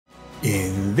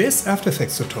In this After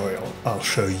Effects tutorial, I'll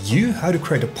show you how to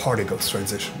create a particles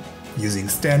transition using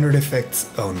standard effects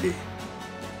only.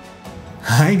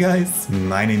 Hi guys,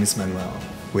 my name is Manuel.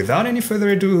 Without any further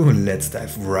ado, let's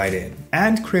dive right in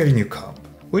and create a new comp,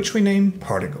 which we name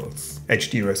Particles.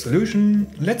 HD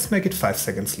resolution, let's make it 5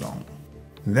 seconds long.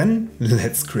 Then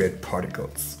let's create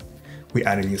Particles. We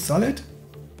add a new solid,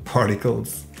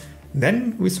 Particles.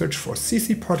 Then we search for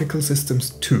CC Particle Systems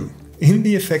 2 in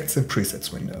the Effects and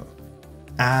Presets window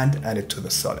and add it to the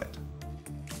solid.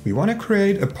 We want to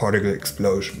create a particle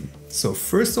explosion. So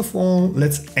first of all,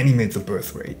 let's animate the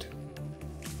birth rate.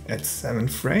 At 7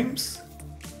 frames,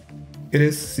 it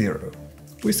is 0.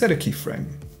 We set a keyframe.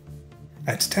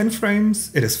 At 10 frames,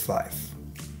 it is 5.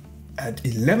 At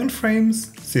 11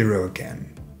 frames, 0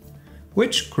 again,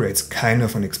 which creates kind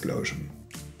of an explosion.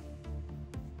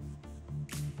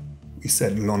 We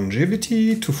set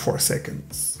longevity to 4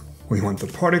 seconds. We want the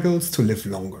particles to live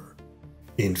longer.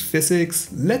 In physics,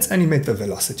 let's animate the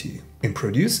velocity. In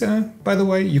Producer, by the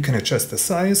way, you can adjust the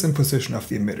size and position of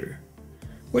the emitter,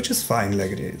 which is fine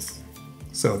like it is.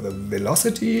 So the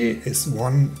velocity is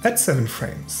 1 at 7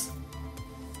 frames.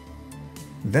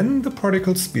 Then the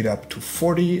particles speed up to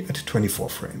 40 at 24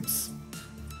 frames.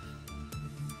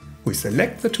 We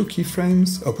select the 2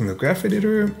 keyframes, open the graph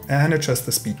editor and adjust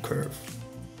the speed curve.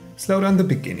 Slow down the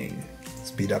beginning,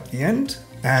 speed up the end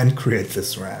and create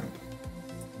this ramp.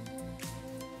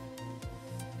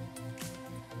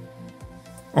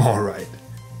 Alright,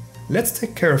 let's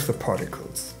take care of the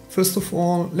particles. First of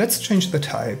all, let's change the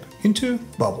type into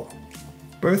bubble.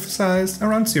 Birth size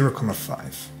around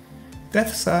 0,5.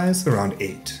 Depth size around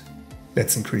 8.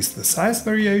 Let's increase the size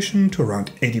variation to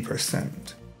around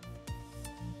 80%.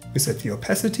 We set the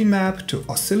opacity map to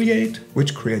oscillate,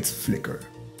 which creates flicker.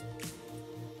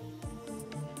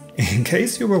 In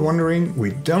case you were wondering,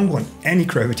 we don't want any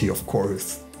gravity, of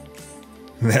course.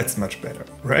 That's much better,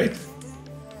 right?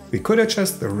 We could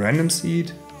adjust the random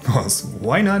seed, because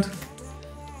why not?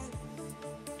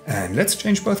 And let's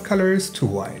change both colors to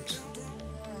white.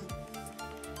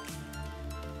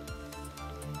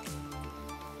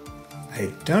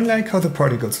 I don't like how the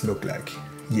particles look like,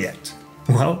 yet.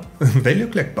 Well, they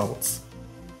look like bubbles.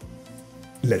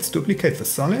 Let's duplicate the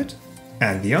solid,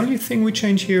 and the only thing we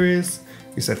change here is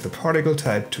we set the particle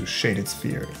type to shaded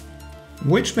sphere,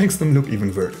 which makes them look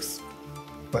even worse.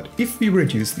 But if we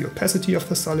reduce the opacity of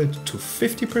the solid to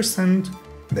 50%,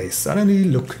 they suddenly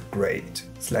look great.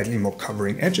 Slightly more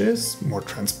covering edges, more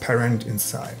transparent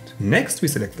inside. Next we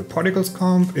select the particles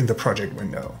comp in the project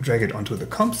window. Drag it onto the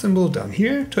comp symbol down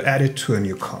here to add it to a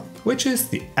new comp, which is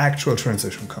the actual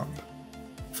transition comp.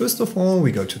 First of all,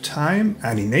 we go to time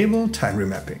and enable time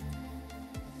remapping,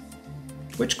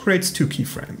 which creates 2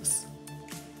 keyframes.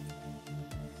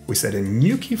 We set a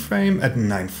new keyframe at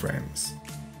 9 frames.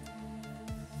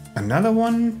 Another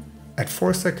one at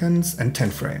 4 seconds and 10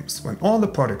 frames when all the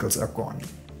particles are gone.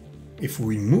 If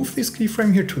we move this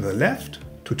keyframe here to the left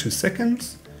to 2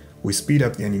 seconds, we speed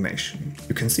up the animation.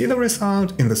 You can see the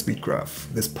result in the speed graph.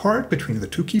 This part between the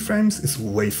 2 keyframes is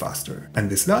way faster, and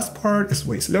this last part is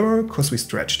way slower because we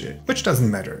stretched it, which doesn't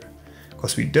matter,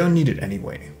 because we don't need it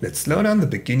anyway. Let's slow down the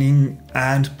beginning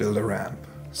and build a ramp,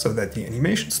 so that the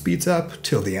animation speeds up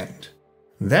till the end.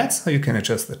 That's how you can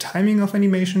adjust the timing of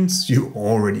animations you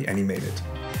already animated.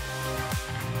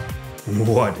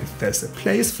 What if there's a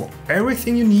place for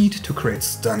everything you need to create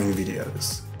stunning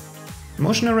videos?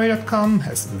 MotionArray.com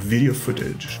has video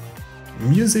footage,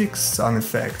 music, sound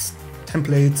effects,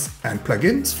 templates and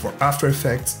plugins for After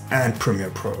Effects and Premiere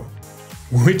Pro.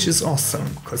 Which is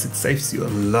awesome, because it saves you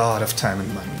a lot of time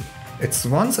and money. It's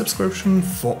one subscription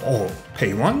for all.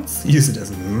 Pay once, use it as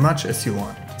much as you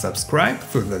want. Subscribe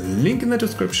through the link in the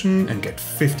description and get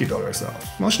 $50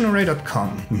 off.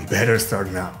 MotionArray.com, better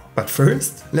start now. But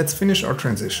first, let's finish our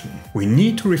transition. We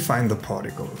need to refine the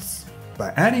particles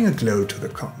by adding a glow to the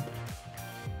comp.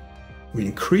 We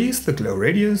increase the glow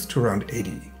radius to around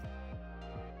 80.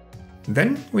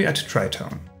 Then we add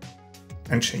tritone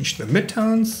and change the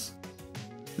midtones,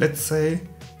 let's say,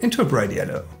 into a bright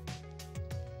yellow,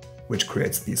 which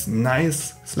creates these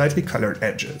nice, slightly colored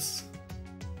edges.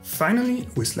 Finally,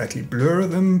 we slightly blur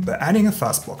them by adding a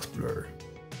fastbox blur.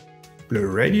 Blur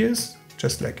radius,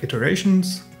 just like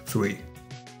iterations, 3.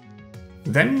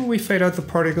 Then we fade out the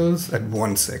particles at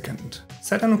 1 second.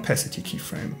 Set an opacity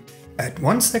keyframe. At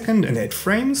 1 second and 8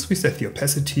 frames, we set the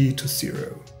opacity to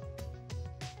 0.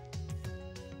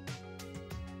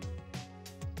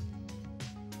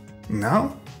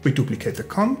 Now we duplicate the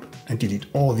comp and delete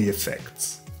all the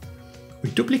effects. We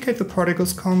duplicate the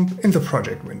particles comp in the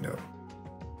project window.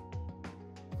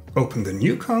 Open the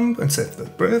new comp and set the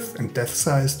birth and death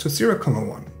size to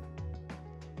 0,1.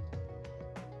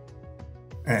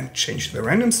 and change the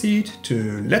random seed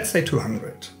to, let's say,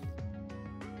 200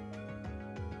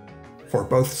 for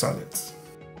both solids.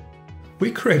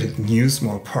 We created new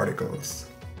small particles.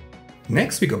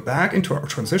 Next, we go back into our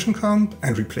transition comp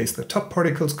and replace the top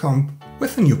particles comp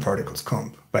with the new particles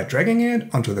comp by dragging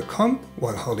it onto the comp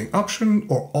while holding Option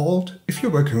or Alt if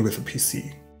you're working with a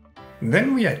PC.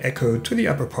 Then we add echo to the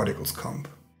upper particles comp.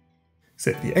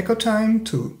 Set the echo time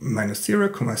to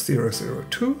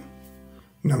 -0,002,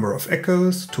 number of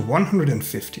echoes to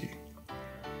 150,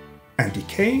 and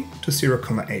decay to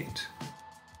 0,8.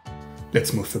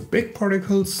 Let's move the big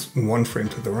particles one frame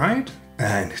to the right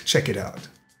and check it out.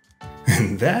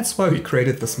 And that's why we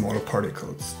created the smaller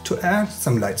particles, to add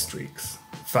some light streaks.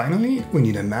 Finally, we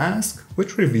need a mask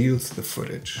which reveals the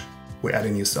footage. We add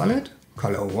a new solid,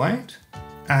 color white,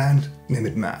 and name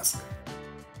it mask.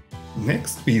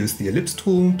 Next, we use the ellipse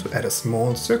tool to add a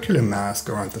small circular mask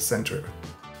around the center.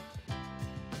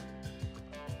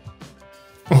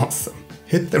 Awesome,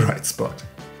 hit the right spot.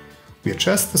 We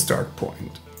adjust the start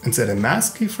point and set a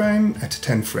mask keyframe at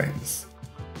 10 frames.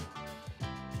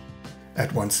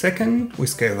 At 1 second, we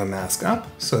scale the mask up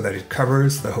so that it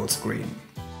covers the whole screen.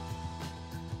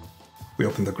 We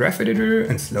open the graph editor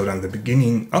and slow down the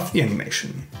beginning of the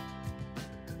animation.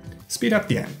 Speed up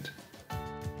the end.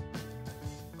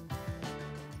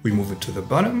 We move it to the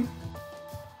bottom.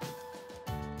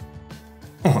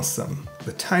 Awesome,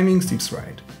 the timing seems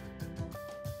right.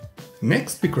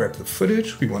 Next, we grab the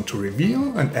footage we want to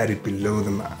reveal and add it below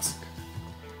the mask.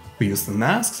 We use the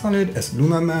mask solid as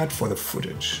Luma mat for the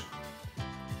footage.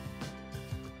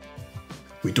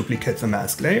 We duplicate the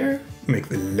mask layer, make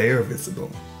the layer visible.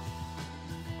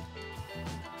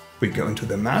 We go into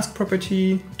the mask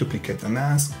property, duplicate the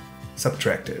mask,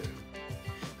 subtract it.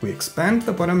 We expand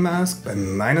the bottom mask by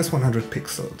 -100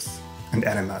 pixels and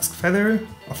add a mask feather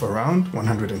of around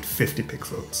 150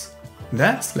 pixels.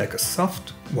 That's like a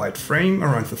soft, white frame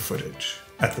around the footage.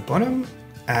 At the bottom,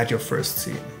 add your first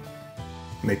scene.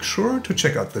 Make sure to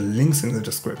check out the links in the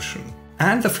description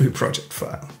and the free project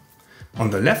file. On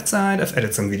the left side, I've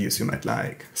added some videos you might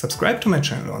like. Subscribe to my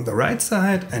channel on the right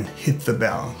side and hit the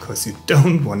bell, cause you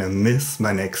don't wanna miss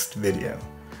my next video.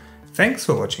 Thanks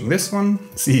for watching this one,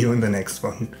 see you in the next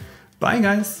one. Bye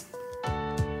guys!